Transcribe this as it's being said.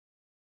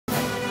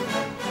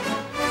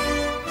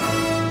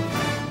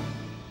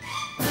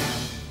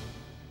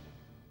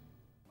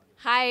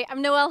Hi,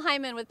 I'm Noell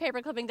Hyman with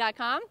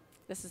paperclipping.com.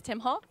 This is Tim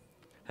Holtz.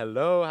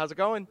 Hello, how's it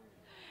going?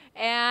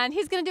 And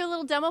he's going to do a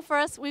little demo for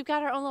us. We've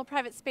got our own little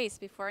private space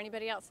before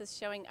anybody else is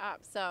showing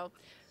up. So,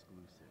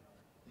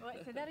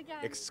 Exclusive. say that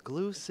again.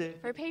 Exclusive.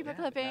 For paper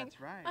clipping.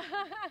 That's right.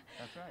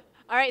 That's right.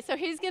 All right, so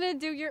he's going to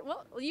do your,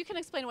 well, you can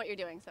explain what you're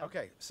doing. So.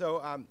 Okay,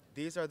 so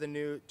these are the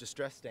new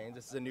Distress stains.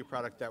 This is a new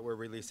product that we're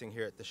releasing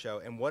here at the show.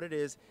 And what it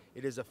is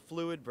a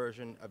fluid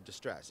version of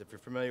Distress. If you're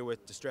familiar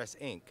with Distress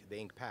ink, the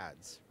ink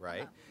pads,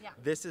 right? Yeah.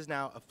 This is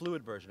now a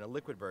fluid version, a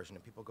liquid version.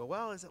 And people go,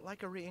 well, is it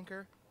like a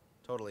re-inker?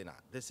 Totally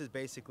not. This is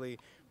basically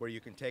where you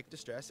can take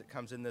Distress. It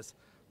comes in this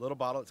little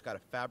bottle. It's got a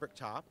fabric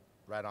top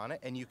right on it.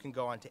 And you can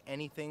go onto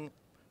anything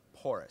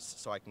porous.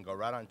 So I can go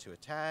right onto a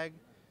tag,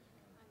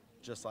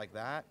 just like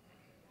that.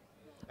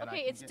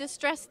 Okay, it's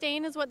Distress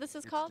stain is what this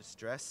is called?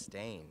 Distress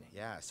stain,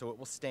 yeah. So it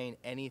will stain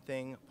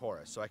anything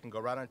porous. So I can go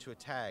right onto a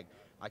tag.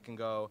 I can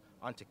go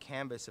onto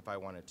canvas if I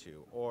wanted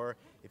to. Or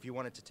if you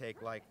wanted to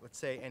take, like, let's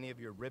say any of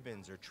your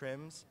ribbons or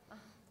trims.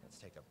 Let's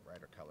take a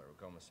brighter color.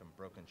 We're going with some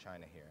broken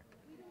china here.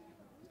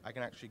 I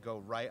can actually go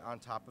right on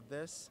top of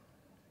this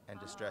and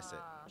distress it,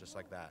 just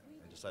like that,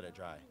 and just let it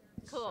dry.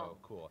 Cool. So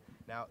cool.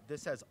 Now,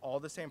 this has all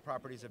the same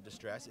properties of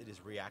Distress. It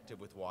is reactive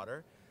with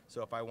water.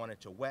 So if I wanted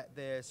to wet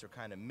this or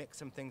kind of mix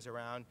some things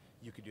around,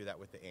 you could do that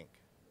with the ink.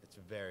 It's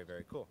very,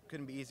 very cool.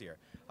 Couldn't be easier.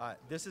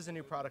 This is a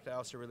new product I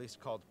also released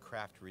called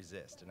Craft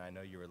Resist, and I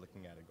know you were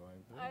looking at it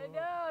going, ooh. I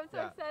know, I'm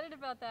so excited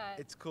about that.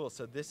 It's cool.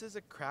 So this is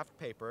a craft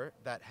paper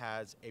that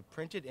has a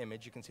printed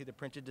image. You can see the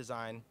printed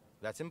design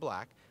that's in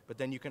black, but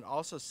then you can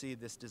also see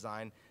this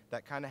design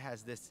that kind of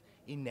has this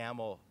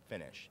enamel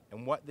finish.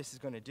 And what this is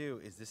going to do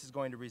is this is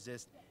going to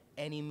resist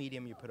any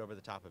medium you put over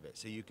the top of it.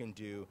 So you can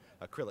do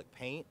acrylic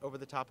paint over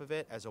the top of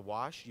it as a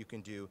wash. You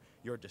can do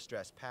your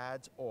Distress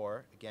pads,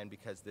 or again,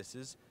 because this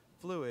is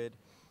fluid,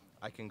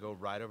 I can go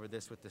right over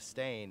this with the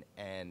stain,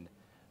 and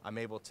I'm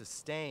able to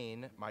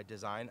stain my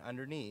design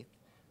underneath,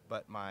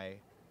 but my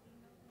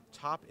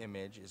top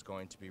image is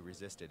going to be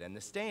resisted. And the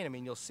stain, I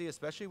mean, you'll see,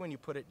 especially when you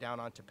put it down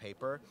onto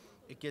paper,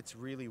 it gets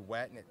really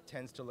wet and it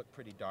tends to look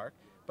pretty dark.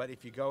 But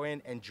if you go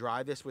in and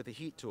dry this with a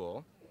heat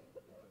tool,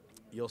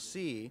 you'll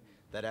see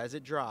that as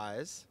it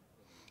dries,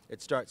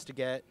 it starts to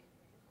get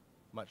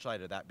much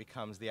lighter. That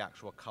becomes the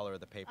actual color of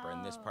the paper,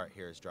 and this part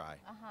here is dry.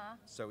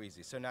 So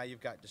easy. So now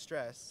you've got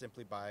Distress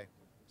simply by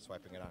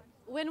swiping it on.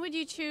 When would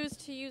you choose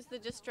to use the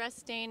Distress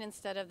stain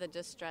instead of the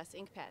Distress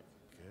ink pad?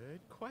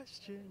 Good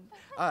question.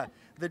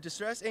 The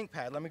Distress ink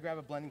pad, let me grab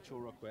a blending tool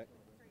real quick,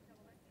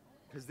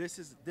 because this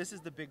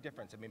is the big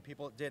difference. I mean,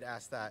 people did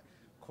ask that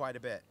quite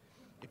a bit.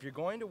 If you're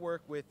going to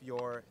work with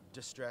your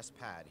Distress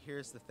pad,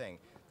 here's the thing.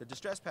 The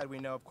Distress pad, we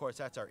know, of course,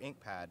 that's our ink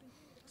pad.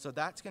 So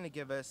that's going to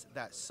give us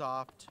that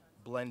soft,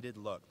 blended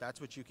look. That's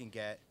what you can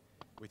get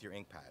with your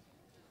ink pad.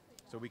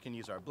 So we can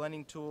use our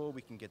blending tool,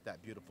 we can get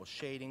that beautiful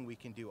shading, we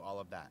can do all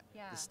of that.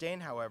 Yeah. The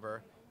stain,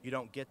 however, you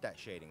don't get that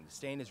shading. The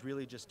stain is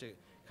really just to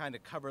kind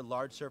of cover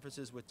large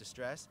surfaces with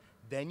Distress.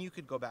 Then you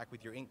could go back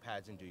with your ink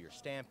pads and do your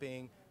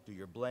stamping, do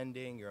your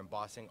blending, your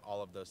embossing,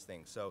 all of those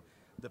things. So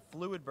the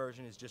fluid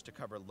version is just to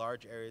cover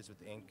large areas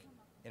with ink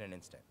in an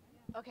instant.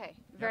 Okay,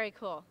 very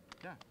cool.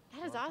 Yeah.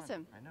 That is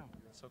awesome. I know,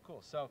 it's so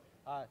cool. So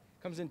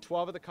comes in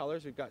 12 of the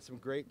colors. We've got some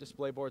great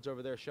display boards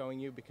over there showing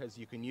you, because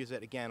you can use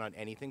it again on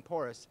anything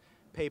porous,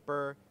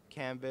 paper,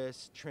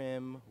 canvas,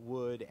 trim,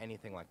 wood,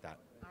 anything like that.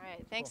 All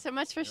right, thanks so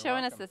much for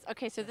showing us this.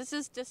 Okay, so this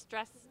is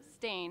Distress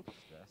stain.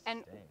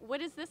 And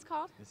what is this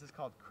called? This is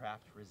called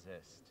Craft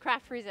Resist.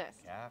 Craft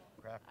Resist.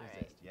 Craft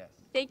Resist, yes.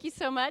 Thank you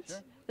so much.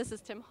 Sure. This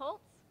is Tim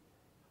Holtz.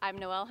 I'm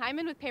Noell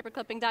Hyman with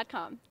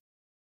paperclipping.com.